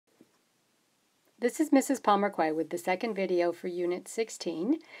This is Mrs. Palmer-Quay with the second video for Unit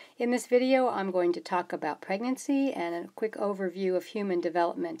 16. In this video I'm going to talk about pregnancy and a quick overview of human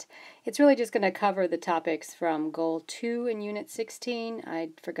development. It's really just going to cover the topics from Goal 2 in Unit 16. I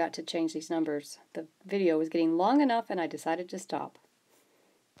forgot to change these numbers. The video was getting long enough and I decided to stop.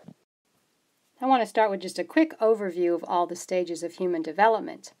 I want to start with just a quick overview of all the stages of human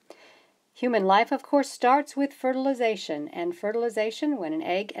development. Human life, of course, starts with fertilization, and fertilization, when an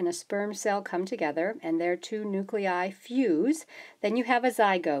egg and a sperm cell come together and their two nuclei fuse, then you have a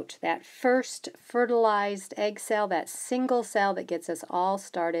zygote, that first fertilized egg cell, that single cell that gets us all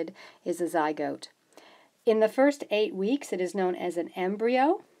started is a zygote. In the first 8 weeks, it is known as an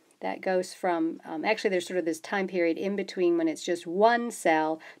embryo. That goes from, actually there's sort of this time period in between when it's just one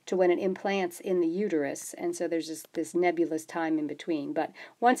cell to when it implants in the uterus, and so there's just this nebulous time in between. But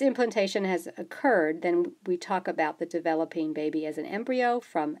once implantation has occurred, then we talk about the developing baby as an embryo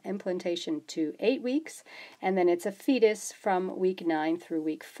from implantation to 8 weeks, and then it's a fetus from week 9 through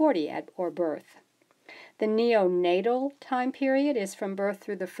week 40 or birth. The neonatal time period is from birth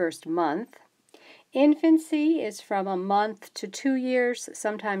through the first month. Infancy is from a month to 2 years.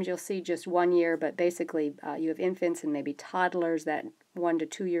 Sometimes you'll see just 1 year, but basically you have infants and maybe toddlers, that 1 to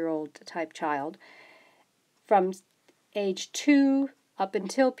 2 year old type child. From age 2 up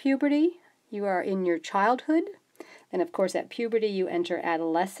until puberty, you are in your childhood. Then, of course, at puberty you enter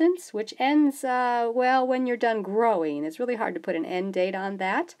adolescence, which ends, well, when you're done growing. It's really hard to put an end date on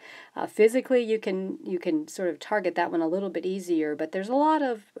that. Physically, you can sort of target that one a little bit easier, but there's a lot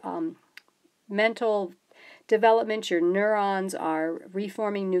of mental development. Your neurons are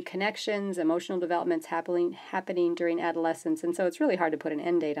reforming new connections, emotional development's happening during adolescence, and so it's really hard to put an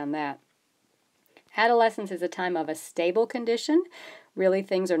end date on that. Adolescence is a time of a stable condition. Really,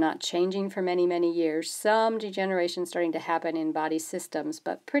 things are not changing for many, many years. Some degeneration starting to happen in body systems,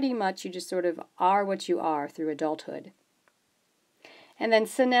 but pretty much you just sort of are what you are through adulthood. And then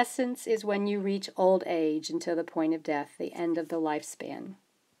senescence is when you reach old age until the point of death, the end of the lifespan.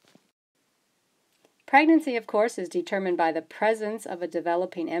 Pregnancy, of course, is determined by the presence of a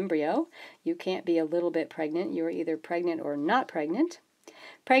developing embryo. You can't be a little bit pregnant. You're either pregnant or not pregnant.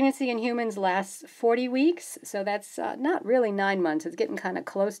 Pregnancy in humans lasts 40 weeks, so that's not really 9 months. It's getting kind of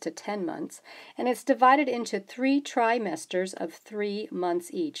close to 10 months. And it's divided into 3 trimesters of 3 months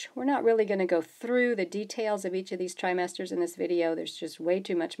each. We're not really going to go through the details of each of these trimesters in this video. There's just way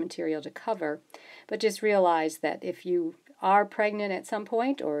too much material to cover. But just realize that if you are pregnant at some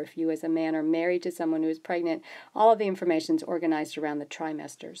point, or if you as a man are married to someone who is pregnant, all of the information is organized around the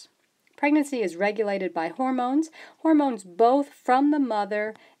trimesters. Pregnancy is regulated by hormones both from the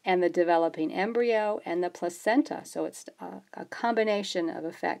mother and the developing embryo and the placenta, so it's a combination of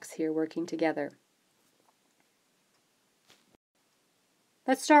effects here working together.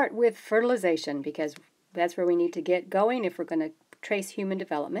 Let's start with fertilization, because that's where we need to get going if we're going to trace human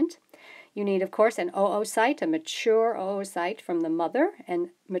development. You need, of course, an oocyte, a mature oocyte from the mother, and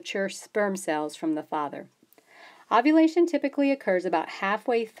mature sperm cells from the father. Ovulation typically occurs about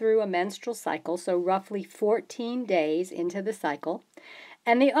halfway through a menstrual cycle, so roughly 14 days into the cycle.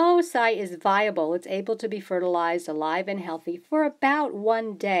 And the oocyte is viable. It's able to be fertilized alive and healthy for about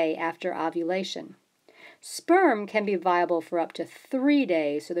 1 day after ovulation. Sperm can be viable for up to 3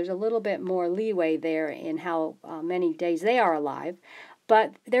 days, so there's a little bit more leeway there in how many days they are alive.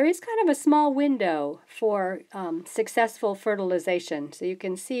 But there is kind of a small window for successful fertilization, so you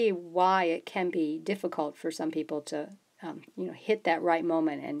can see why it can be difficult for some people to hit that right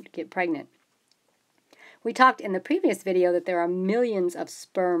moment and get pregnant. We talked in the previous video that there are millions of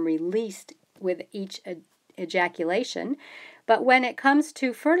sperm released with each ejaculation, but when it comes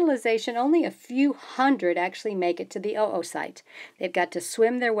to fertilization, only a few hundred actually make it to the oocyte. They've got to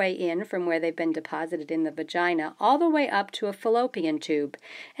swim their way in from where they've been deposited in the vagina all the way up to a fallopian tube.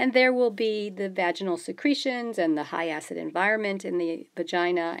 And there will be the vaginal secretions and the high acid environment in the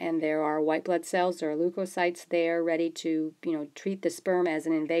vagina, and there are white blood cells, there are leukocytes there ready to treat the sperm as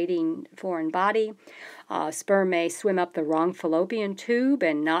an invading foreign body. Sperm may swim up the wrong fallopian tube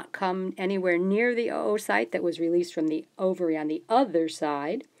and not come anywhere near the oocyte that was released from the ovary on the other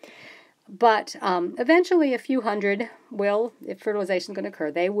side. But eventually a few hundred will, if fertilization is going to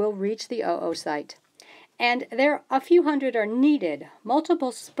occur, they will reach the oocyte. And a few hundred are needed.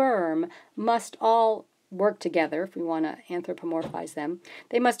 Multiple sperm must all work together if we want to anthropomorphize them.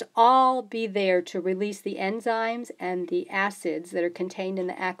 They must all be there to release the enzymes and the acids that are contained in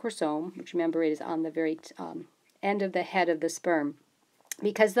the acrosome, which remember is on the very end of the head of the sperm,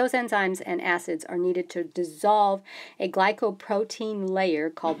 because those enzymes and acids are needed to dissolve a glycoprotein layer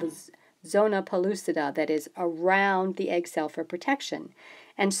called the zona pellucida that is around the egg cell for protection.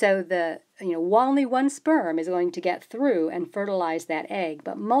 And so only one sperm is going to get through and fertilize that egg,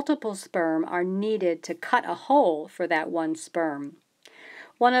 but multiple sperm are needed to cut a hole for that one sperm.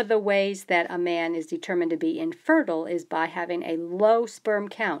 One of the ways that a man is determined to be infertile is by having a low sperm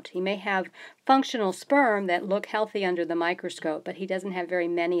count. He may have functional sperm that look healthy under the microscope, but he doesn't have very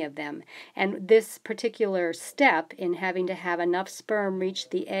many of them. And this particular step in having to have enough sperm reach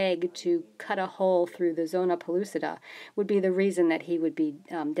the egg to cut a hole through the zona pellucida would be the reason that he would be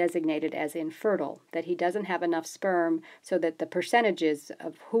designated as infertile, that he doesn't have enough sperm so that the percentages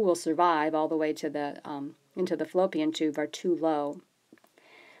of who will survive all the way to into the fallopian tube are too low.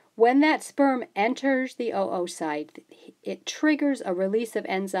 When that sperm enters the oocyte, it triggers a release of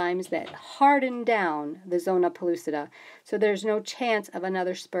enzymes that harden down the zona pellucida, so there's no chance of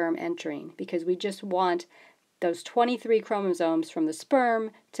another sperm entering, because we just want those 23 chromosomes from the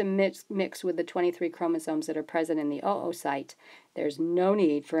sperm to mix with the 23 chromosomes that are present in the oocyte. There's no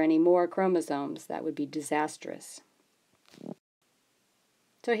need for any more chromosomes. That would be disastrous.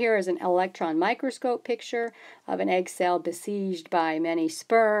 So here is an electron microscope picture of an egg cell besieged by many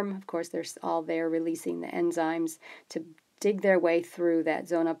sperm. Of course, they're all there releasing the enzymes to dig their way through that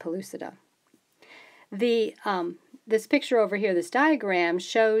zona pellucida. This picture over here, this diagram,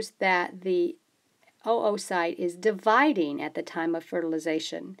 shows that the oocyte is dividing at the time of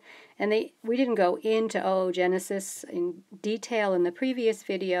fertilization. And we didn't go into oogenesis in detail in the previous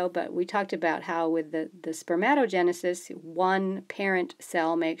video, but we talked about how with the spermatogenesis, one parent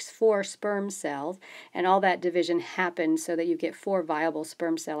cell makes 4 sperm cells, and all that division happens so that you get 4 viable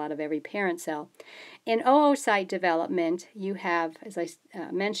sperm cells out of every parent cell. In oocyte development, you have, as I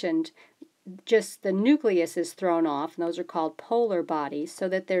mentioned, just the nucleus is thrown off, and those are called polar bodies, so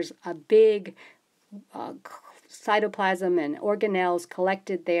that there's a big cytoplasm and organelles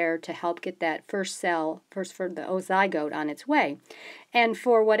collected there to help get that first for the oozygote on its way. And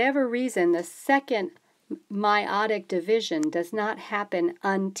for whatever reason, the second meiotic division does not happen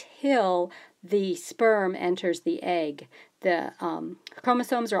until the sperm enters the egg. The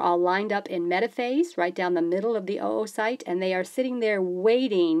chromosomes are all lined up in metaphase right down the middle of the oocyte, and they are sitting there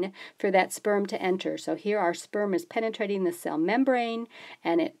waiting for that sperm to enter. So here our sperm is penetrating the cell membrane,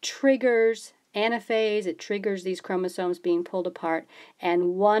 and it triggers anaphase, it triggers these chromosomes being pulled apart,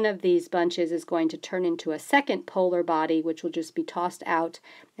 and one of these bunches is going to turn into a second polar body, which will just be tossed out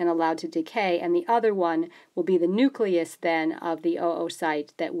and allowed to decay, and the other one will be the nucleus then of the oocyte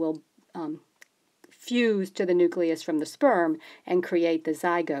that will fuse to the nucleus from the sperm and create the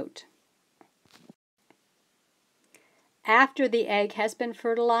zygote. After the egg has been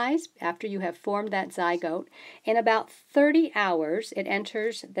fertilized, after you have formed that zygote, in about 30 hours it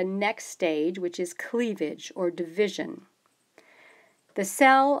enters the next stage, which is cleavage or division. The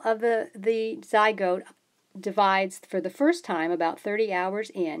cell of the zygote divides for the first time about 30 hours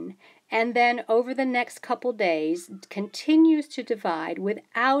in, and then over the next couple days continues to divide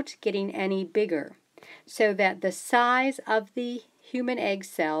without getting any bigger, so that the size of the human egg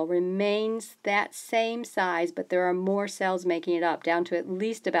cell remains that same size, but there are more cells making it up, down to at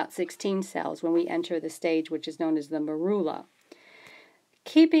least about 16 cells when we enter the stage which is known as the morula.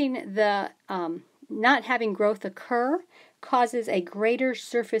 Keeping the not having growth occur causes a greater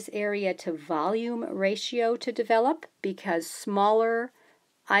surface area to volume ratio to develop, because smaller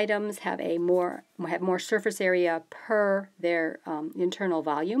items have more surface area per their internal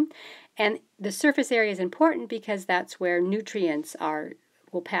volume. And the surface area is important because that's where nutrients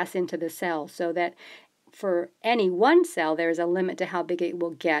will pass into the cell, so that for any one cell there is a limit to how big it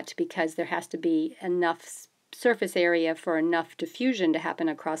will get, because there has to be enough surface area for enough diffusion to happen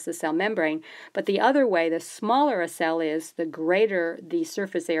across the cell membrane. But the other way, the smaller a cell is, the greater the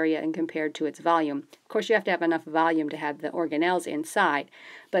surface area and compared to its volume. Of course, you have to have enough volume to have the organelles inside,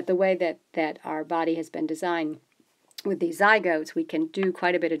 but the way that our body has been designed with these zygotes, we can do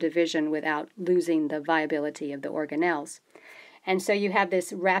quite a bit of division without losing the viability of the organelles. And so you have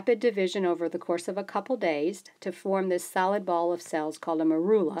this rapid division over the course of a couple days to form this solid ball of cells called a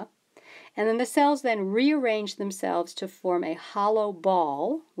morula. And then the cells then rearrange themselves to form a hollow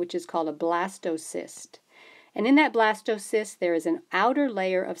ball, which is called a blastocyst. And in that blastocyst, there is an outer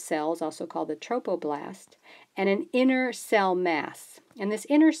layer of cells, also called the tropoblast, and an inner cell mass. And this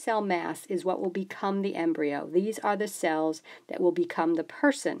inner cell mass is what will become the embryo. These are the cells that will become the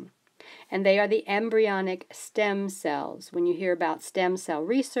person. And they are the embryonic stem cells. When you hear about stem cell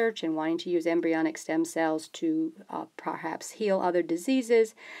research and wanting to use embryonic stem cells to perhaps heal other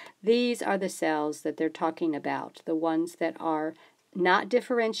diseases, these are the cells that they're talking about, the ones that are not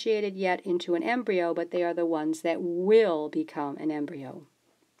differentiated yet into an embryo, but they are the ones that will become an embryo.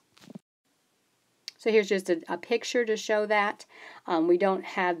 So here's just a picture to show that. We don't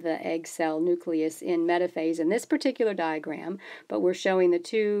have the egg cell nucleus in metaphase in this particular diagram, but we're showing the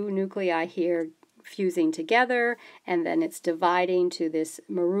two nuclei here fusing together, and then it's dividing to this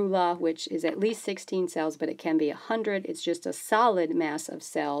morula, which is at least 16 cells, but it can be 100. It's just a solid mass of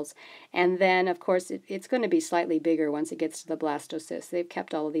cells. And then, of course, it's going to be slightly bigger once it gets to the blastocyst. They've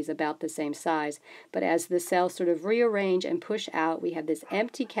kept all of these about the same size. But as the cells sort of rearrange and push out, we have this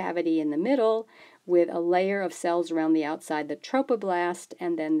empty cavity in the middle with a layer of cells around the outside, the trophoblast,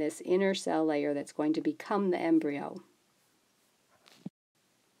 and then this inner cell layer that's going to become the embryo.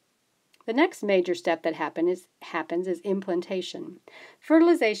 The next major step that happens is implantation.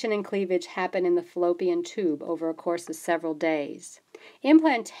 Fertilization and cleavage happen in the fallopian tube over a course of several days.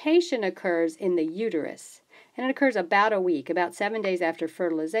 Implantation occurs in the uterus, and it occurs about a week, about 7 days after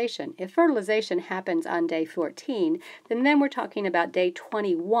fertilization. If fertilization happens on day 14, then we're talking about day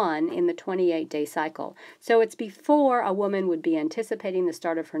 21 in the 28-day cycle. So it's before a woman would be anticipating the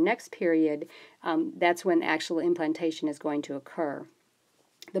start of her next period. That's when actual implantation is going to occur.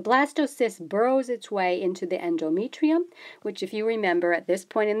 The blastocyst burrows its way into the endometrium, which, if you remember, at this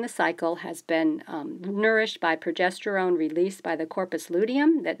point in the cycle has been nourished by progesterone released by the corpus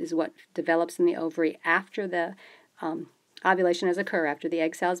luteum. That is what develops in the ovary after the ovulation has occurred, after the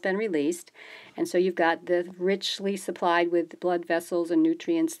egg cell has been released. And so you've got the richly supplied with blood vessels and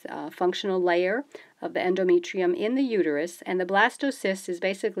nutrients functional layer of the endometrium in the uterus, and the blastocyst is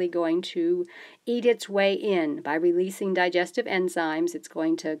basically going to eat its way in by releasing digestive enzymes. It's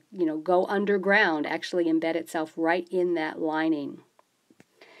going to, go underground, actually embed itself right in that lining.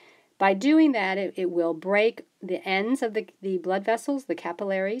 By doing that, it will break the ends of the blood vessels, the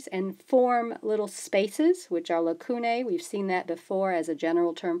capillaries, and form little spaces, which are lacunae. We've seen that before as a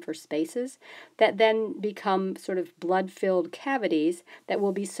general term for spaces, that then become sort of blood-filled cavities that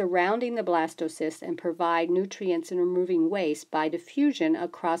will be surrounding the blastocyst and provide nutrients and removing waste by diffusion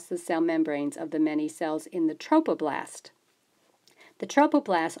across the cell membranes of the many cells in the trophoblast. The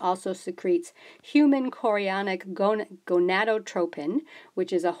trophoblast also secretes human chorionic gonadotropin,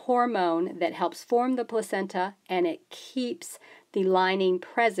 which is a hormone that helps form the placenta, and it keeps the lining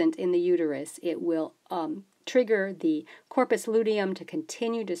present in the uterus. It will trigger the corpus luteum to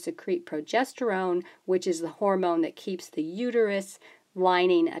continue to secrete progesterone, which is the hormone that keeps the uterus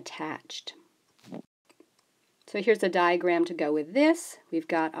lining attached. So here's a diagram to go with this. We've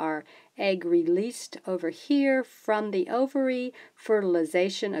got our egg released over here from the ovary.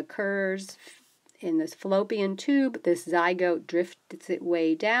 Fertilization occurs in this fallopian tube. This zygote drifts its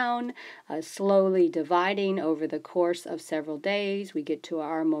way down, slowly dividing over the course of several days. We get to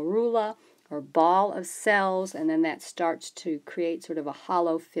our morula, or ball of cells, and then that starts to create sort of a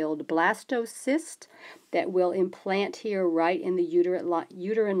hollow-filled blastocyst that will implant here right in the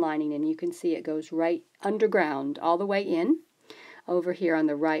uterine lining, and you can see it goes right underground all the way in. Over here on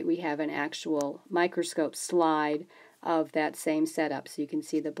the right we have an actual microscope slide of that same setup, so you can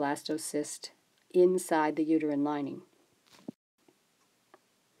see the blastocyst inside the uterine lining.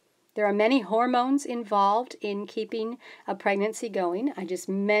 There are many hormones involved in keeping a pregnancy going. I just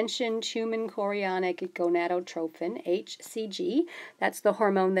mentioned human chorionic gonadotropin, HCG. That's the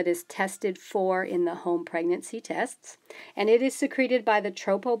hormone that is tested for in the home pregnancy tests. And it is secreted by the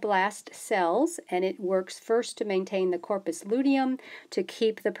trophoblast cells, and it works first to maintain the corpus luteum to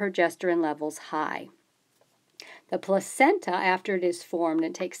keep the progesterone levels high. The placenta, after it is formed,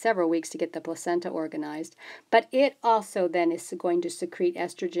 and it takes several weeks to get the placenta organized, but it also then is going to secrete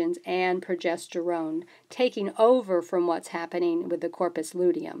estrogens and progesterone, taking over from what's happening with the corpus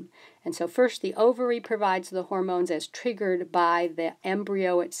luteum. And so first the ovary provides the hormones as triggered by the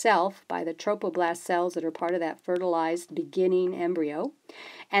embryo itself, by the trophoblast cells that are part of that fertilized beginning embryo,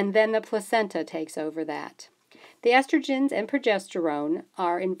 and then the placenta takes over that. The estrogens and progesterone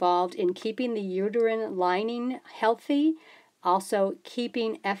are involved in keeping the uterine lining healthy, also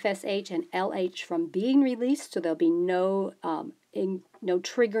keeping FSH and LH from being released, so there'll be no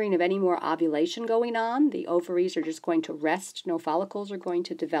triggering of any more ovulation going on. The ovaries are just going to rest, no follicles are going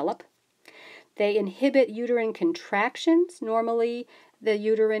to develop. They inhibit uterine contractions. Normally, the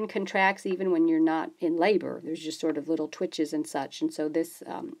uterine contracts even when you're not in labor. There's just sort of little twitches and such, and so this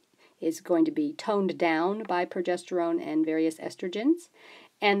is going to be toned down by progesterone and various estrogens,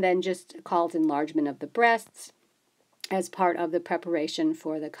 and then just cause enlargement of the breasts as part of the preparation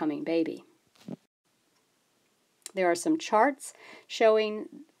for the coming baby. There are some charts showing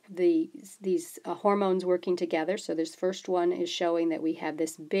these hormones working together. So this first one is showing that we have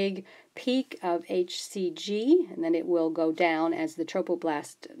this big peak of HCG, and then it will go down as the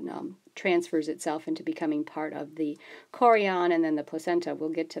trophoblast transfers itself into becoming part of the chorion and then the placenta. We'll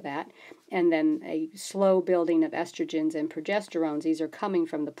get to that. And then a slow building of estrogens and progesterones. These are coming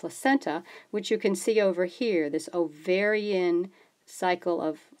from the placenta, which you can see over here. This ovarian cycle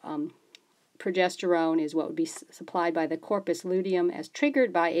of progesterone is what would be supplied by the corpus luteum as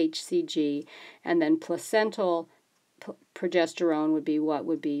triggered by HCG, and then placental progesterone would be what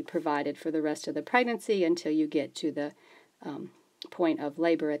would be provided for the rest of the pregnancy until you get to the point of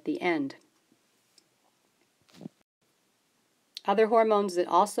labor at the end. Other hormones that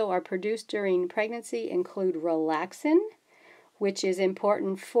also are produced during pregnancy include relaxin, which is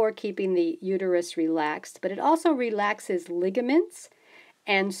important for keeping the uterus relaxed, but it also relaxes ligaments,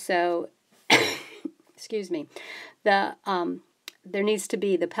 and so excuse me, there needs to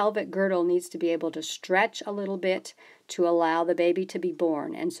be, the pelvic girdle needs to be able to stretch a little bit to allow the baby to be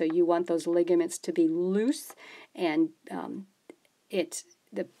born, and so you want those ligaments to be loose, and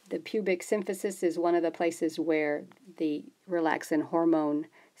the pubic symphysis is one of the places where the relaxin hormone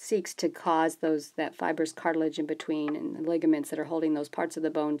seeks to cause that fibrous cartilage in between and the ligaments that are holding those parts of the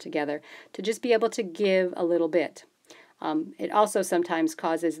bone together to just be able to give a little bit. It also sometimes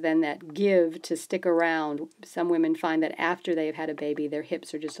causes then that give to stick around. Some women find that after they've had a baby, their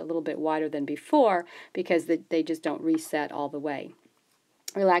hips are just a little bit wider than before because they just don't reset all the way.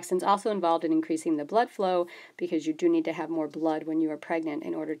 Relaxin's also involved in increasing the blood flow because you do need to have more blood when you are pregnant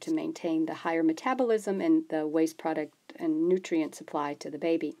in order to maintain the higher metabolism and the waste product and nutrient supply to the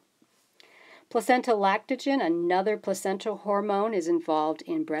baby. Placental lactogen, another placental hormone, is involved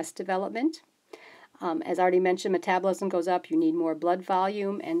in breast development. As already mentioned, metabolism goes up, you need more blood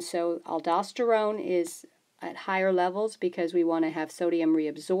volume, and so aldosterone is at higher levels because we want to have sodium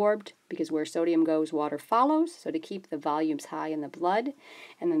reabsorbed, because where sodium goes, water follows, so to keep the volumes high in the blood.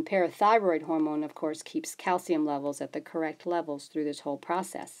 And then parathyroid hormone, of course, keeps calcium levels at the correct levels through this whole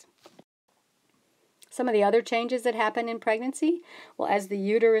process. Some of the other changes that happen in pregnancy, well, as the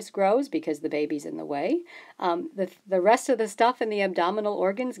uterus grows, because the baby's in the way, the rest of the stuff in the abdominal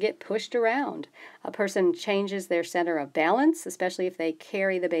organs get pushed around. A person changes their center of balance, especially if they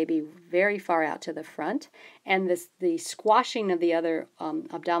carry the baby very far out to the front, and the squashing of the other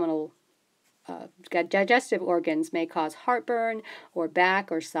abdominal digestive organs may cause heartburn or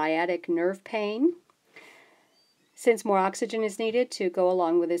back or sciatic nerve pain. Since more oxygen is needed to go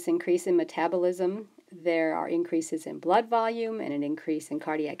along with this increase in metabolism, there are increases in blood volume and an increase in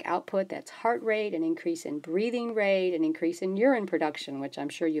cardiac output, that's heart rate, an increase in breathing rate, an increase in urine production, which I'm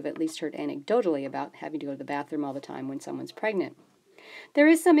sure you've at least heard anecdotally about having to go to the bathroom all the time when someone's pregnant. There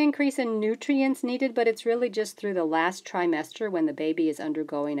is some increase in nutrients needed, but it's really just through the last trimester when the baby is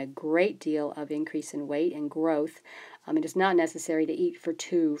undergoing a great deal of increase in weight and growth. It is not necessary to eat for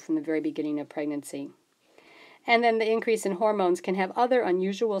two from the very beginning of pregnancy. And then the increase in hormones can have other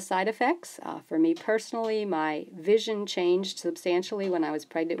unusual side effects. For me personally, my vision changed substantially when I was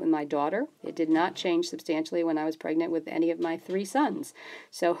pregnant with my daughter. It did not change substantially when I was pregnant with any of my 3 sons.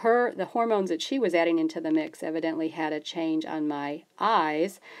 So the hormones that she was adding into the mix evidently had a change on my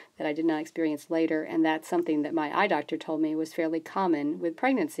eyes that I did not experience later, and that's something that my eye doctor told me was fairly common with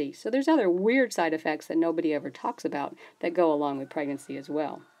pregnancy. So there's other weird side effects that nobody ever talks about that go along with pregnancy as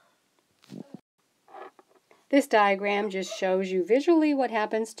well. This diagram just shows you visually what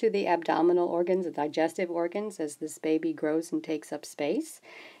happens to the abdominal organs, the digestive organs, as this baby grows and takes up space.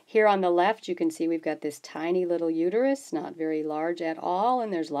 Here on the left, you can see we've got this tiny little uterus, not very large at all,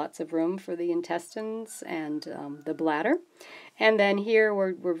 and there's lots of room for the intestines and the bladder. And then here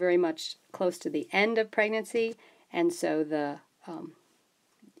we're very much close to the end of pregnancy, and so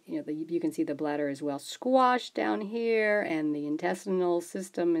you can see the bladder is well squashed down here, and the intestinal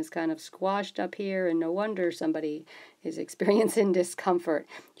system is kind of squashed up here, and no wonder somebody is experiencing discomfort.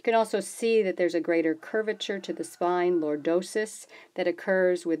 You can also see that there's a greater curvature to the spine, lordosis, that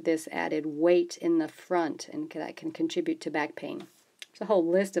occurs with this added weight in the front, and that can contribute to back pain. There's a whole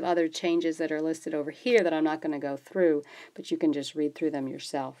list of other changes that are listed over here that I'm not going to go through, but you can just read through them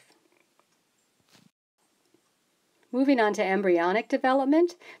yourself. Moving on to embryonic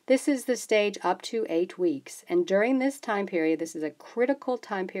development, this is the stage up to 8 weeks. And during this time period, this is a critical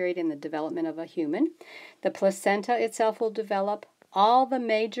time period in the development of a human. The placenta itself will develop, all the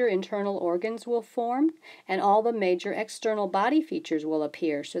major internal organs will form, and all the major external body features will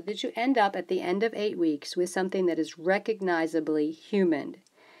appear, so that you end up at the end of 8 weeks with something that is recognizably human.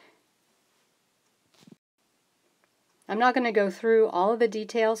 I'm not going to go through all of the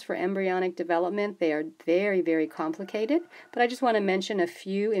details for embryonic development. They are very, very complicated, but I just want to mention a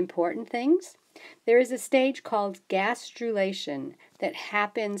few important things. There is a stage called gastrulation that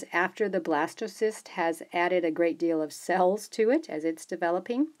happens after the blastocyst has added a great deal of cells to it as it's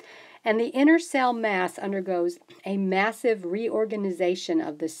developing. And the inner cell mass undergoes a massive reorganization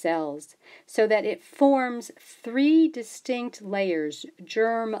of the cells so that it forms 3 distinct layers,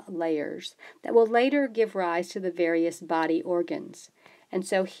 germ layers, that will later give rise to the various body organs. And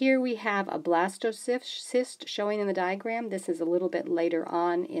so here we have a blastocyst showing in the diagram. This is a little bit later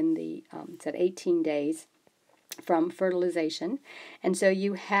on in the, it's at 18 days from fertilization. And so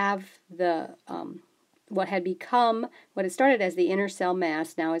you have the what it started as the inner cell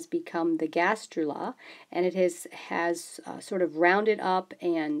mass now has become the gastrula, and it has sort of rounded up,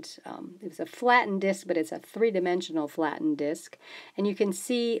 and it was a flattened disc, but it's a 3-dimensional flattened disc. And you can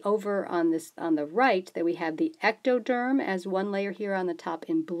see over on the right that we have the ectoderm as one layer here on the top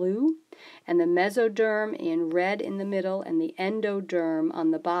in blue, and the mesoderm in red in the middle, and the endoderm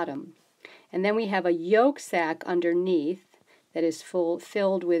on the bottom. And then we have a yolk sac underneath that is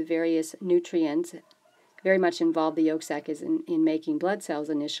filled with various nutrients. Very much involved, the yolk sac is in making blood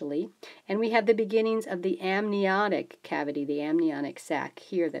cells initially. And we have the beginnings of the amniotic cavity, the amniotic sac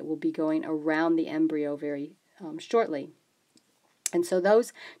here that will be going around the embryo very shortly. And so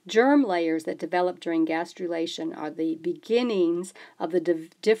those germ layers that develop during gastrulation are the beginnings of the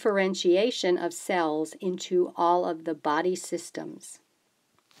differentiation of cells into all of the body systems.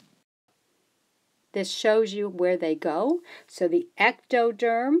 This shows you where they go. So the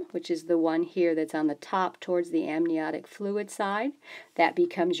ectoderm, which is the one here that's on the top towards the amniotic fluid side, that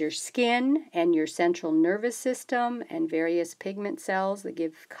becomes your skin and your central nervous system and various pigment cells that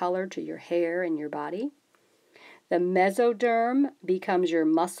give color to your hair and your body. The mesoderm becomes your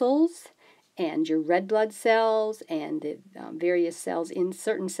muscles and your red blood cells and the various cells in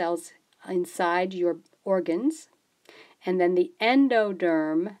certain cells inside your organs. And then the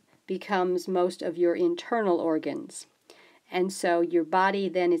endoderm becomes most of your internal organs. And so your body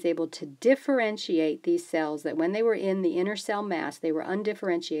then is able to differentiate these cells that when they were in the inner cell mass, they were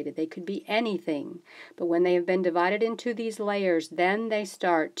undifferentiated. They could be anything. But when they have been divided into these layers, then they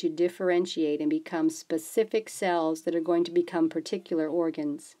start to differentiate and become specific cells that are going to become particular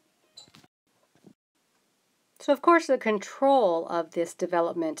organs. So of course the control of this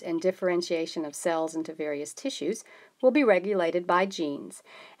development and differentiation of cells into various tissues will be regulated by genes.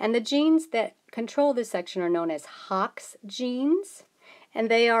 And the genes that control this section are known as Hox genes,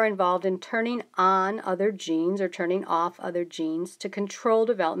 and they are involved in turning on other genes or turning off other genes to control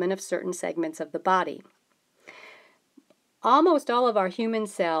development of certain segments of the body. Almost all of our human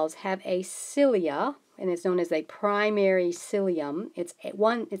cells have a cilia, and it's known as a primary cilium. It's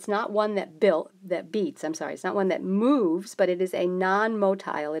not one that beats. It's not one that moves, but it is a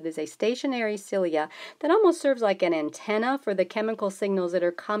non-motile. It is a stationary cilia that almost serves like an antenna for the chemical signals that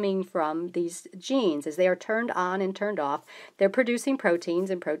are coming from these genes. As they are turned on and turned off, they're producing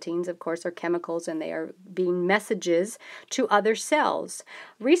proteins, and proteins, of course, are chemicals, and they are being messages to other cells.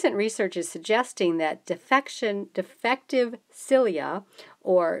 Recent research is suggesting that defective cilia,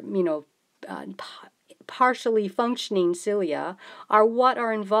 or partially functioning cilia, are what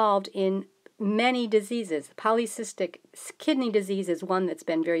are involved in many diseases. Polycystic kidney disease is one that's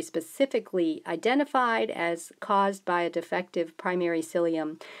been very specifically identified as caused by a defective primary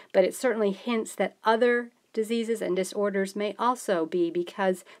cilium, but it certainly hints that other diseases and disorders may also be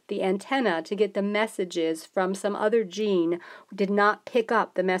because the antenna to get the messages from some other gene did not pick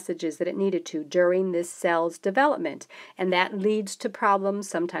up the messages that it needed to during this cell's development. And that leads to problems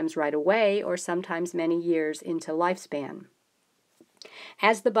sometimes right away or sometimes many years into lifespan.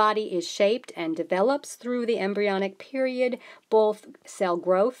 As the body is shaped and develops through the embryonic period, both cell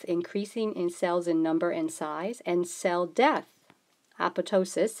growth, increasing in cells in number and size, and cell death,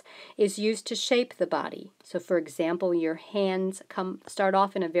 apoptosis, is used to shape the body. So for example, your hands start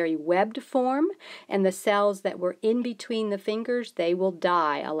off in a very webbed form, and the cells that were in between the fingers, they will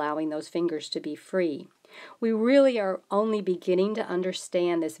die, allowing those fingers to be free. We really are only beginning to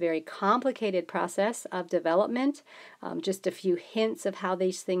understand this very complicated process of development. Just a few hints of how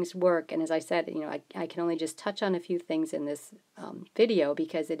these things work, and as I said, I can only just touch on a few things in this video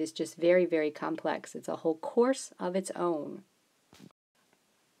because it is just very, very complex. It's a whole course of its own.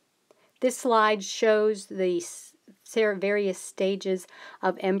 This slide shows the various stages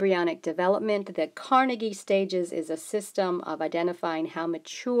of embryonic development. The Carnegie stages is a system of identifying how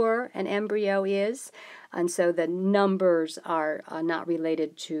mature an embryo is, and so the numbers are not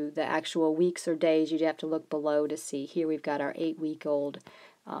related to the actual weeks or days. You'd have to look below to see. Here we've got our 8-week-old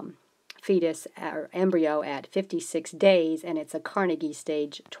fetus or embryo at 56 days, and it's a Carnegie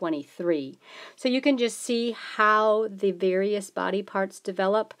stage 23. So you can just see how the various body parts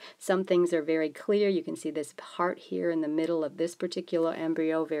develop. Some things are very clear. You can see this heart here in the middle of this particular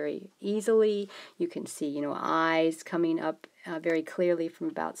embryo very easily. You can see, eyes coming up very clearly from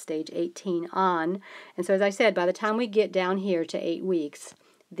about stage 18 on. And so as I said, by the time we get down here to 8 weeks,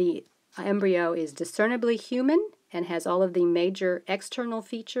 the embryo is discernibly human and has all of the major external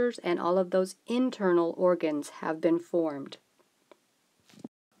features, and all of those internal organs have been formed.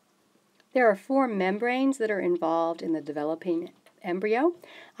 There are 4 membranes that are involved in the developing embryo.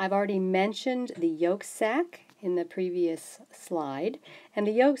 I've already mentioned the yolk sac in the previous slide, and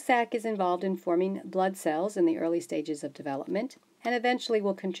the yolk sac is involved in forming blood cells in the early stages of development, and eventually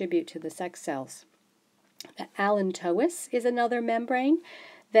will contribute to the sex cells. The allantois is another membrane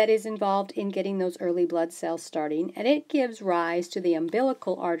that is involved in getting those early blood cells starting, and it gives rise to the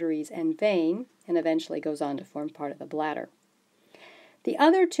umbilical arteries and vein, and eventually goes on to form part of the bladder. The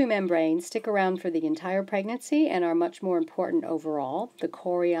other 2 membranes stick around for the entire pregnancy and are much more important overall, the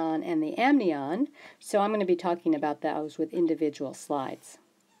chorion and the amnion, so I'm going to be talking about those with individual slides.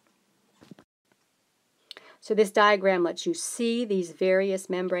 So this diagram lets you see these various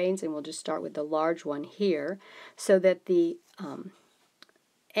membranes, and we'll just start with the large one here, so that the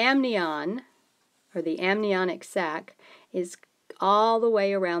amnion, or the amniotic sac, is all the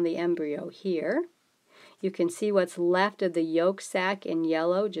way around the embryo here. You can see what's left of the yolk sac in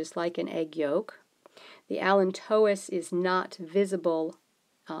yellow, just like an egg yolk. The allantois is not visible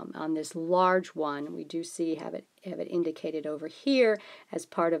on this large one. We do see have it indicated over here as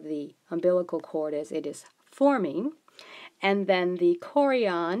part of the umbilical cord as it is forming. And then the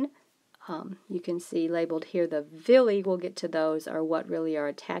chorion, you can see labeled here the villi, we'll get to those, are what really are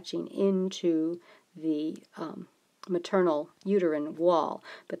attaching into the maternal uterine wall.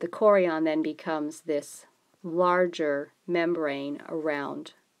 But the chorion then becomes this larger membrane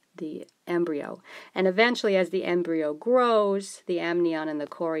around the embryo. And eventually, as the embryo grows, the amnion and the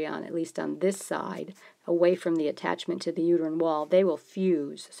chorion, at least on this side, away from the attachment to the uterine wall, they will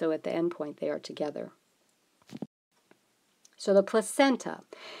fuse. So at the end point, they are together. So the placenta.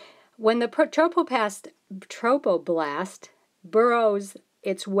 When the tropoblast burrows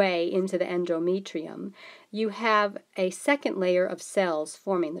its way into the endometrium, you have a second layer of cells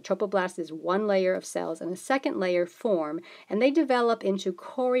forming. The tropoblast is one layer of cells, and a second layer form, and they develop into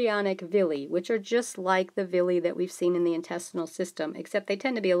chorionic villi, which are just like the villi that we've seen in the intestinal system, except they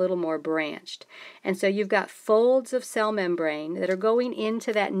tend to be a little more branched. And so you've got folds of cell membrane that are going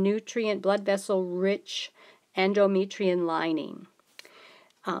into that nutrient, blood vessel-rich endometrium lining.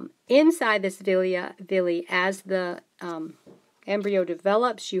 Inside this villi, as the embryo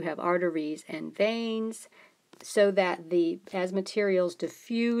develops, you have arteries and veins, so that as materials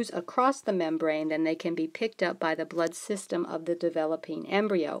diffuse across the membrane, then they can be picked up by the blood system of the developing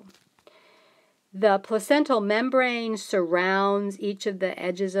embryo. The placental membrane surrounds each of the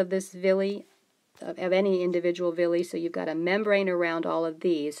edges of this villi, of any individual villi, so you've got a membrane around all of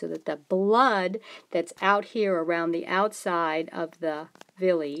these, so that the blood that's out here around the outside of the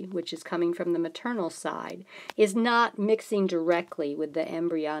villi, which is coming from the maternal side, is not mixing directly with the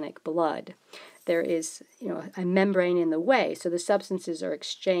embryonic blood. There is, a membrane in the way, so the substances are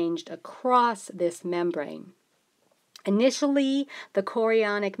exchanged across this membrane. Initially, the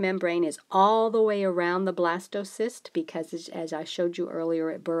chorionic membrane is all the way around the blastocyst because, as I showed you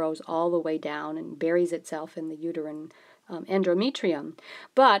earlier, it burrows all the way down and buries itself in the uterine endometrium.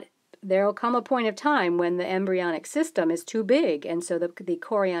 But there will come a point of time when the embryonic system is too big, and so the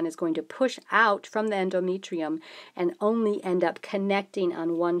chorion is going to push out from the endometrium and only end up connecting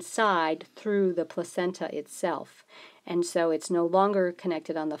on one side through the placenta itself. And so it's no longer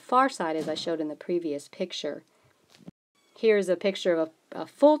connected on the far side, as I showed in the previous picture. Here's a picture of a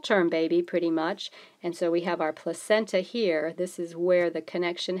full-term baby, pretty much, and so we have our placenta here. This is where the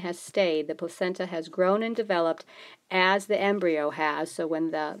connection has stayed. The placenta has grown and developed as the embryo has, so when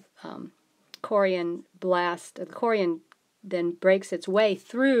the chorion then breaks its way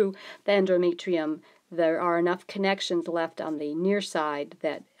through the endometrium, there are enough connections left on the near side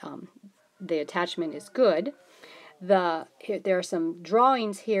that the attachment is good. There are some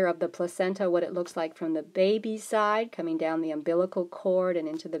drawings here of the placenta, what it looks like from the baby's side, coming down the umbilical cord and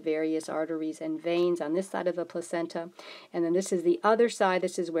into the various arteries and veins on this side of the placenta. And then this is the other side.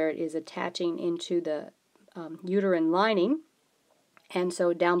 This is where it is attaching into the uterine lining. And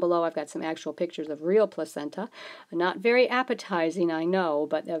so down below I've got some actual pictures of real placenta. Not very appetizing, I know,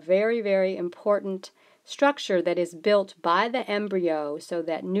 but a very, very important structure that is built by the embryo so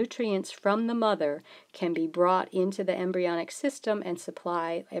that nutrients from the mother can be brought into the embryonic system and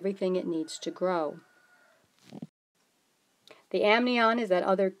supply everything it needs to grow. The amnion is that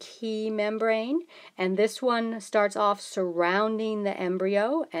other key membrane, and this one starts off surrounding the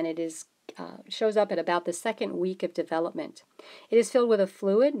embryo, and it is shows up at about the second week of development. It is filled with a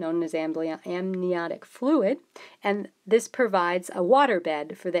fluid known as amniotic fluid, and this provides a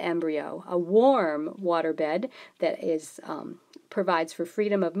waterbed for the embryo, a warm waterbed that is provides for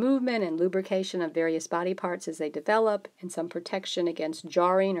freedom of movement and lubrication of various body parts as they develop, and some protection against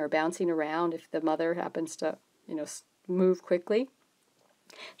jarring or bouncing around if the mother happens to, move quickly.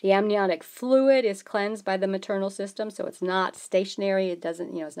 The amniotic fluid is cleansed by the maternal system, so it's not stationary. It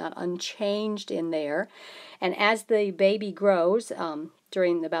doesn't, it's not unchanged in there. And as the baby grows,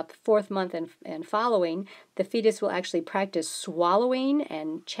 during about the 4th month and following, the fetus will actually practice swallowing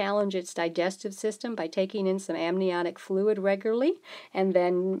and challenge its digestive system by taking in some amniotic fluid regularly and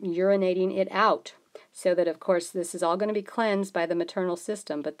then urinating it out. So that, of course, this is all going to be cleansed by the maternal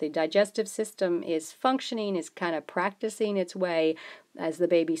system, but the digestive system is functioning, is kind of practicing its way as the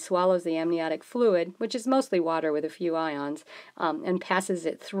baby swallows the amniotic fluid, which is mostly water with a few ions, and passes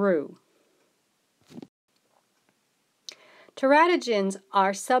it through. Teratogens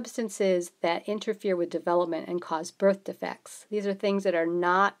are substances that interfere with development and cause birth defects. These are things that are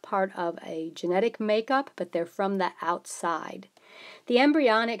not part of a genetic makeup, but they're from the outside. The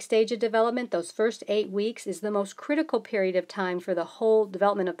embryonic stage of development, those first 8 weeks, is the most critical period of time for the whole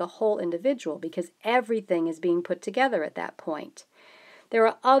development of the whole individual because everything is being put together at that point. There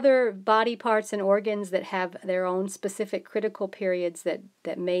are other body parts and organs that have their own specific critical periods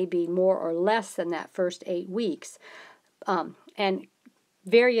that may be more or less than that first 8 weeks. And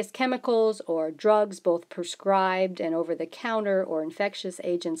various chemicals or drugs, both prescribed and over-the-counter, or infectious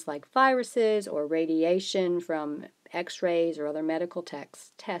agents like viruses or radiation from X-rays or other medical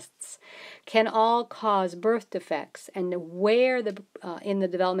tests, can all cause birth defects. And where in the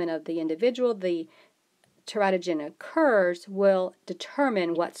development of the individual the teratogen occurs will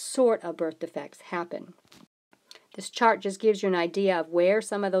determine what sort of birth defects happen. This chart just gives you an idea of where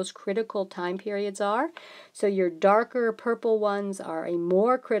some of those critical time periods are. So your darker purple ones are a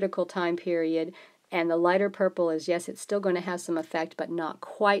more critical time period, and the lighter purple is, yes, it's still going to have some effect, but not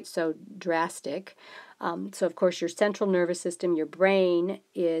quite so drastic. So, of course, your central nervous system, your brain,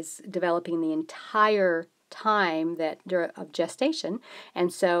 is developing the entire time of gestation,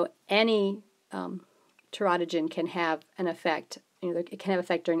 and so any teratogen can have an effect. It can have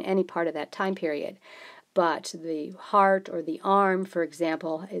effect during any part of that time period. But the heart or the arm, for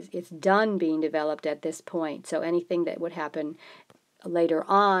example, it's done being developed at this point. So anything that would happen later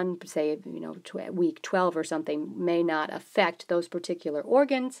on, say, week 12 or something, may not affect those particular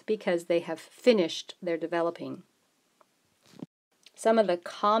organs because they have finished their developing. Some of the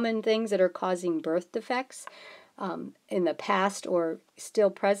common things that are causing birth defects in the past or still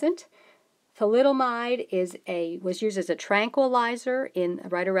present. Thalidomide was used as a tranquilizer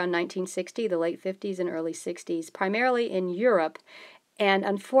right around 1960, the late 50s and early 60s, primarily in Europe, and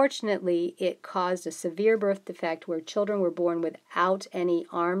unfortunately it caused a severe birth defect where children were born without any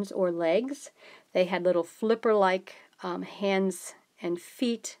arms or legs. They had little flipper-like hands and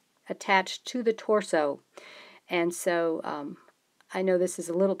feet attached to the torso, and so I know this is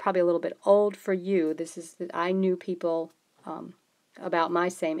probably a little bit old for you. I knew people about my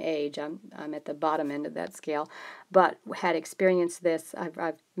same age. I'm at the bottom end of that scale, but had experienced this.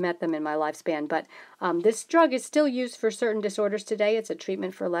 I've met them in my lifespan. But this drug is still used for certain disorders today. It's a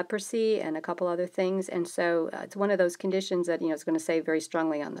treatment for leprosy and a couple other things, and so it's one of those conditions that it's going to say very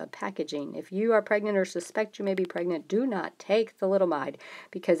strongly on the packaging. If you are pregnant or suspect you may be pregnant, do not take thalidomide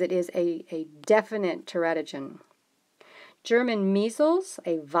because it is a definite teratogen. German measles,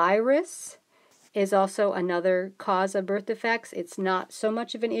 a virus, is also another cause of birth defects. It's not so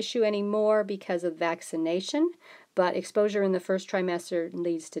much of an issue anymore because of vaccination, but exposure in the first trimester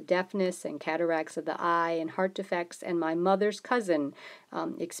leads to deafness and cataracts of the eye and heart defects. And my mother's cousin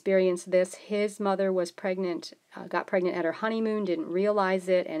experienced this. His mother was pregnant, got pregnant at her honeymoon, didn't realize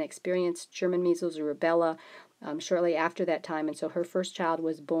it, and experienced German measles or rubella shortly after that time. And so her first child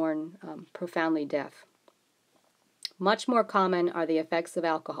was born profoundly deaf. Much more common are the effects of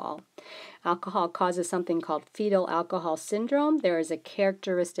alcohol. Alcohol causes something called fetal alcohol syndrome. There is a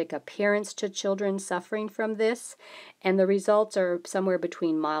characteristic appearance to children suffering from this, and the results are somewhere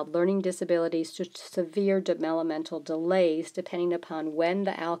between mild learning disabilities to severe developmental delays, depending upon when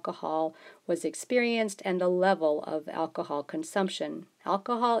the alcohol was experienced and the level of alcohol consumption.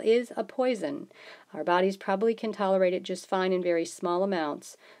 Alcohol is a poison. Our bodies probably can tolerate it just fine in very small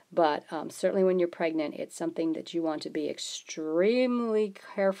amounts, but certainly when you're pregnant, it's something that you want to be extremely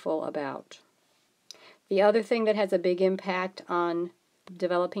careful about. The other thing that has a big impact on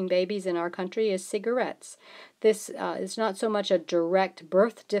developing babies in our country is cigarettes. This is not so much a direct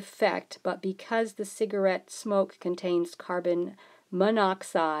birth defect, but because the cigarette smoke contains carbon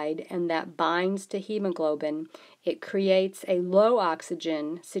monoxide and that binds to hemoglobin, it creates a low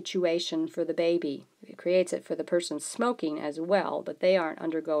oxygen situation for the baby. It creates it for the person smoking as well, but they aren't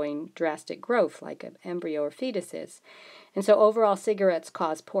undergoing drastic growth like an embryo or fetus is. And so overall, cigarettes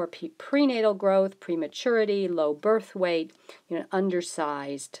cause poor prenatal growth, prematurity, low birth weight,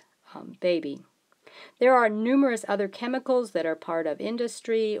 undersized baby. There are numerous other chemicals that are part of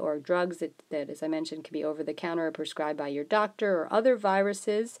industry or drugs that, as I mentioned, can be over-the-counter or prescribed by your doctor, or other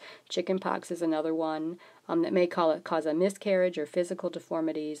viruses. Chickenpox is another one that may cause a miscarriage or physical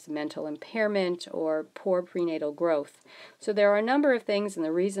deformities, mental impairment, or poor prenatal growth. So there are a number of things, and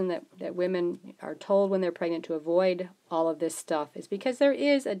the reason that women are told when they're pregnant to avoid all of this stuff is because there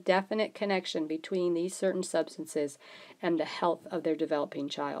is a definite connection between these certain substances and the health of their developing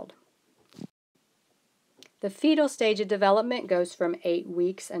child. The fetal stage of development goes from 8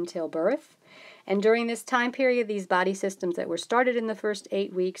 weeks until birth. And during this time period, these body systems that were started in the first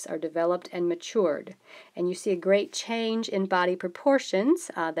 8 weeks are developed and matured. And you see a great change in body proportions.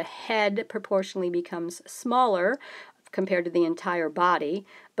 The head proportionally becomes smaller compared to the entire body,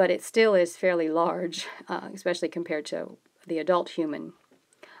 but it still is fairly large, especially compared to the adult human.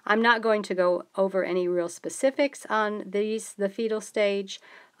 I'm not going to go over any real specifics on the fetal stage,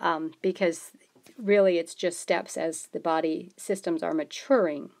 because really it's just steps as the body systems are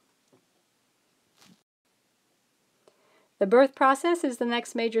maturing. The birth process is the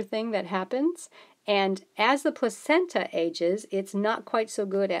next major thing that happens, and as the placenta ages, it's not quite so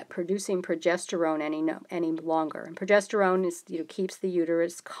good at producing progesterone any longer. And progesterone is, keeps the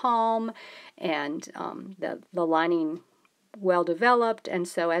uterus calm and the lining well developed, and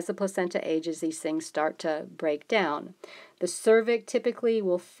so as the placenta ages, these things start to break down. The cervix typically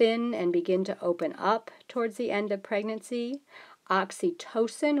will thin and begin to open up towards the end of pregnancy.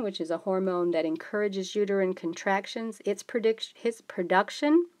 Oxytocin, which is a hormone that encourages uterine contractions, its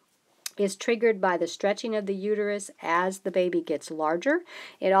production is triggered by the stretching of the uterus as the baby gets larger.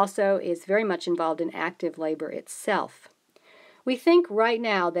 It also is very much involved in active labor itself. We think right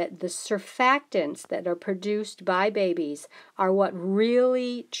now that the surfactants that are produced by babies are what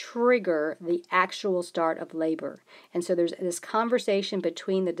really trigger the actual start of labor. And so there's this conversation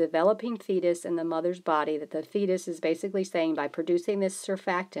between the developing fetus and the mother's body that the fetus is basically saying by producing this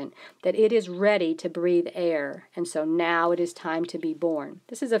surfactant that it is ready to breathe air. And so now it is time to be born.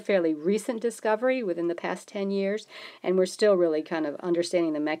 This is a fairly recent discovery within the past 10 years, and we're still really kind of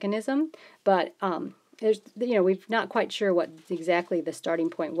understanding the mechanism. But we're not quite sure what exactly the starting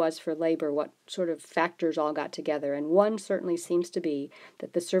point was for labor, what sort of factors all got together, and one certainly seems to be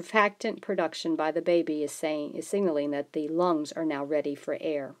that the surfactant production by the baby is signaling that the lungs are now ready for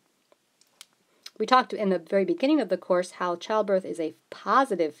air. We talked in the very beginning of the course how childbirth is a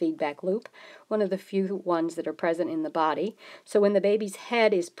positive feedback loop, one of the few ones that are present in the body. So when the baby's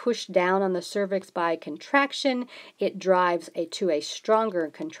head is pushed down on the cervix by contraction, it drives to a stronger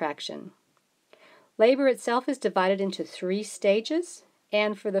contraction. Labor itself is divided into 3 stages,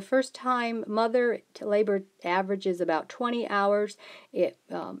 and for the first time, mother labor averages about 20 hours. It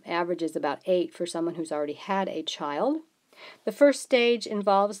averages about 8 for someone who's already had a child. The first stage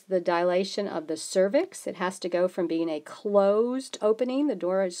involves the dilation of the cervix. It has to go from being a closed opening, the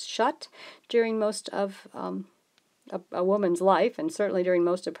door is shut during most of a woman's life, and certainly during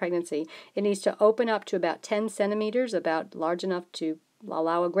most of pregnancy. It needs to open up to about 10 centimeters, about large enough to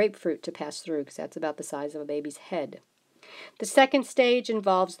allow a grapefruit to pass through, because that's about the size of a baby's head. The second stage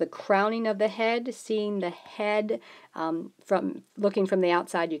involves the crowning of the head, seeing the head looking from the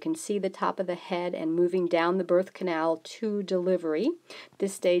outside. You can see the top of the head and moving down the birth canal to delivery.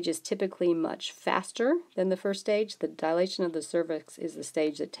 This stage is typically much faster than the first stage. The dilation of the cervix is the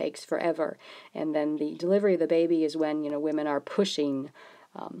stage that takes forever, and then the delivery of the baby is when women are pushing,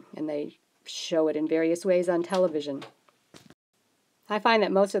 and they show it in various ways on television. I find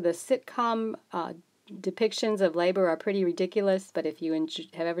that most of the sitcom depictions of labor are pretty ridiculous, but if you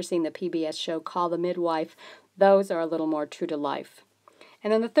have ever seen the PBS show Call the Midwife, those are a little more true to life.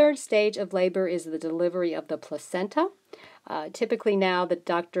 And then the third stage of labor is the delivery of the placenta. Typically now the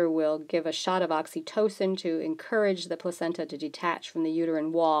doctor will give a shot of oxytocin to encourage the placenta to detach from the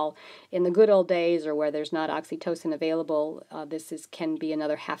uterine wall. In the good old days, or where there's not oxytocin available, can be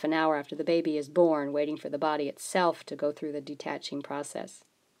another half an hour after the baby is born, waiting for the body itself to go through the detaching process.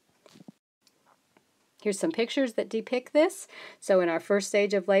 Here's some pictures that depict this. So in our first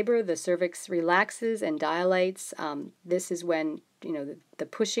stage of labor, the cervix relaxes and dilates. This is when, the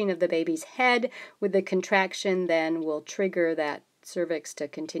pushing of the baby's head with the contraction then will trigger that cervix to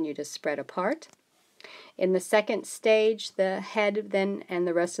continue to spread apart. In the second stage, the head then and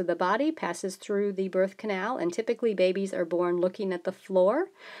the rest of the body passes through the birth canal, and typically babies are born looking at the floor.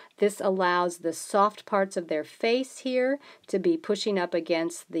 This allows the soft parts of their face here to be pushing up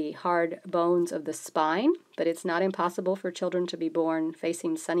against the hard bones of the spine, but it's not impossible for children to be born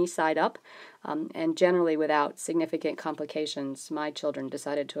facing sunny side up, and generally without significant complications. My children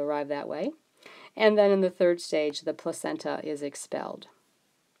decided to arrive that way. And then in the third stage, the placenta is expelled.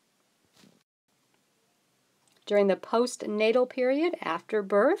 During the postnatal period, after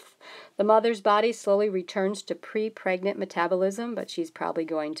birth, the mother's body slowly returns to pre-pregnant metabolism, but she's probably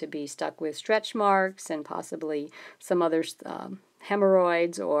going to be stuck with stretch marks and possibly some other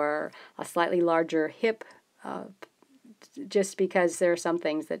hemorrhoids or a slightly larger hip, just because there are some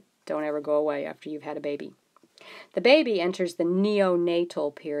things that don't ever go away after you've had a baby. The baby enters the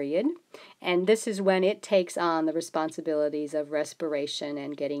neonatal period, and this is when it takes on the responsibilities of respiration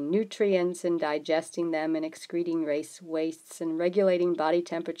and getting nutrients and digesting them and excreting wastes and regulating body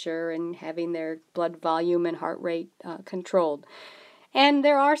temperature and having their blood volume and heart rate controlled. And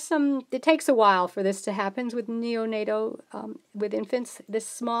it takes a while for this to happen with with infants. This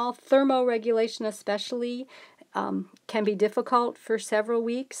small thermoregulation especially can be difficult for several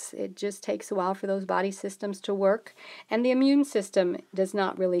weeks. It just takes a while for those body systems to work. And the immune system does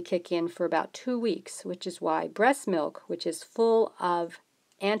not really kick in for about 2 weeks, which is why breast milk, which is full of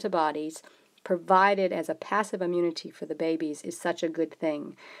antibodies provided as a passive immunity for the babies, is such a good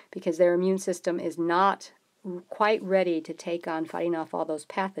thing, because their immune system is not quite ready to take on fighting off all those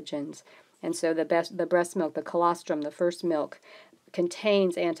pathogens. And so the breast milk, the colostrum, the first milk,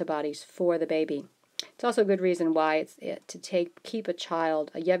 contains antibodies for the baby. It's also a good reason why keep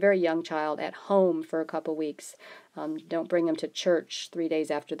a very young child at home for a couple weeks. Don't bring them to church 3 days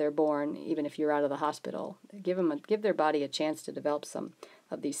after they're born, even if you're out of the hospital. Give their body a chance to develop some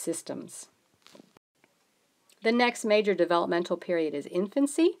of these systems. The next major developmental period is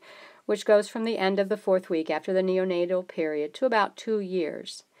infancy, which goes from the end of the 4th week after the neonatal period to about 2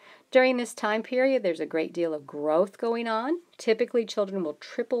 years. During this time period, there's a great deal of growth going on. Typically, children will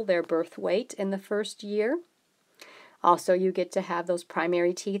triple their birth weight in the first year. Also, you get to have those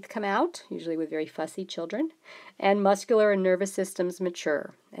primary teeth come out, usually with very fussy children, and muscular and nervous systems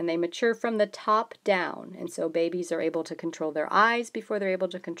mature. And they mature from the top down, and so babies are able to control their eyes before they're able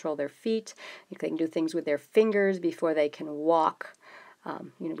to control their feet. They can do things with their fingers before they can walk.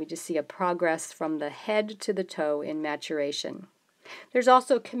 We just see a progress from the head to the toe in maturation. There's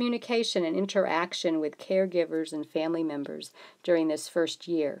also communication and interaction with caregivers and family members during this first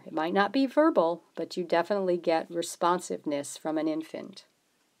year. It might not be verbal, but you definitely get responsiveness from an infant.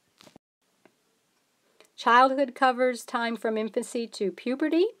 Childhood covers time from infancy to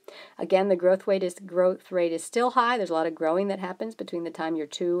puberty. Again, the growth rate is still high. There's a lot of growing that happens between the time you're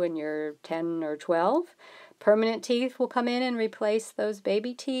 2 and you're 10 or 12. Permanent teeth will come in and replace those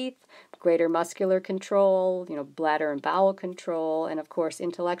baby teeth. Greater muscular control, bladder and bowel control, and of course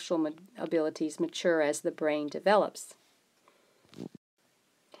intellectual abilities mature as the brain develops.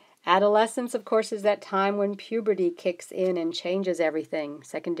 Adolescence, of course, is that time when puberty kicks in and changes everything.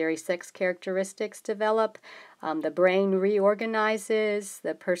 Secondary sex characteristics develop. The brain reorganizes.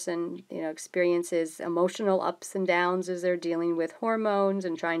 The person, experiences emotional ups and downs as they're dealing with hormones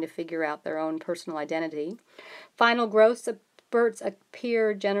and trying to figure out their own personal identity. Final growth spurts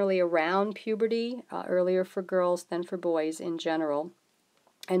appear generally around puberty, earlier for girls than for boys in general.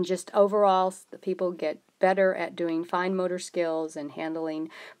 And just overall, the people get better at doing fine motor skills and handling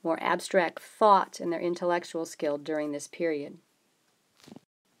more abstract thought in their intellectual skill during this period.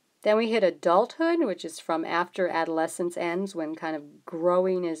 Then we hit adulthood, which is from after adolescence ends, when kind of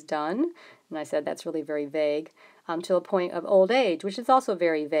growing is done. And I said that's really very vague, to a point of old age, which is also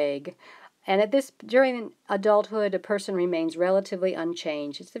very vague. And during adulthood, a person remains relatively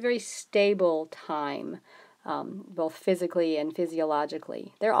unchanged. It's a very stable time, both physically and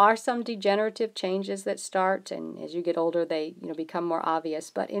physiologically. There are some degenerative changes that start, and as you get older, they become more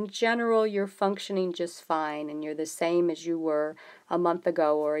obvious. But in general, you're functioning just fine, and you're the same as you were a month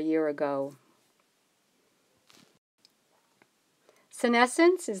ago or a year ago.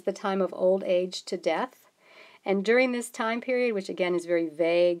 Senescence is the time of old age to death. And during this time period, which again is very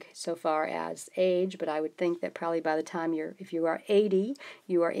vague so far as age, but I would think that probably by the time if you are 80,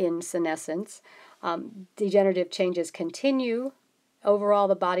 you are in senescence. Degenerative changes continue Overall,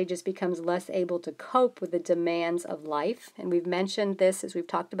 the body just becomes less able to cope with the demands of life. And we've mentioned this as we've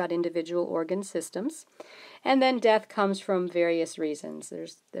talked about individual organ systems. And then death comes from various reasons.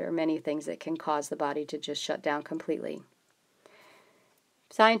 There are many things that can cause the body to just shut down completely.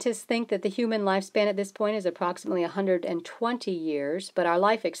 Scientists think that the human lifespan at this point is approximately 120 years, but our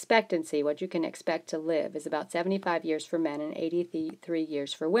life expectancy, what you can expect to live, is about 75 years for men and 83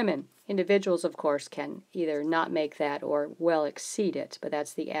 years for women. Individuals, of course, can either not make that or well exceed it, but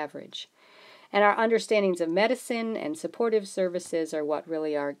that's the average. And our understandings of medicine and supportive services are what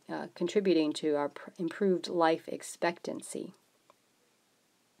really are contributing to our improved life expectancy.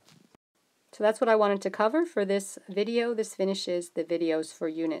 So that's what I wanted to cover for this video. This finishes the videos for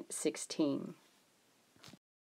Unit 16.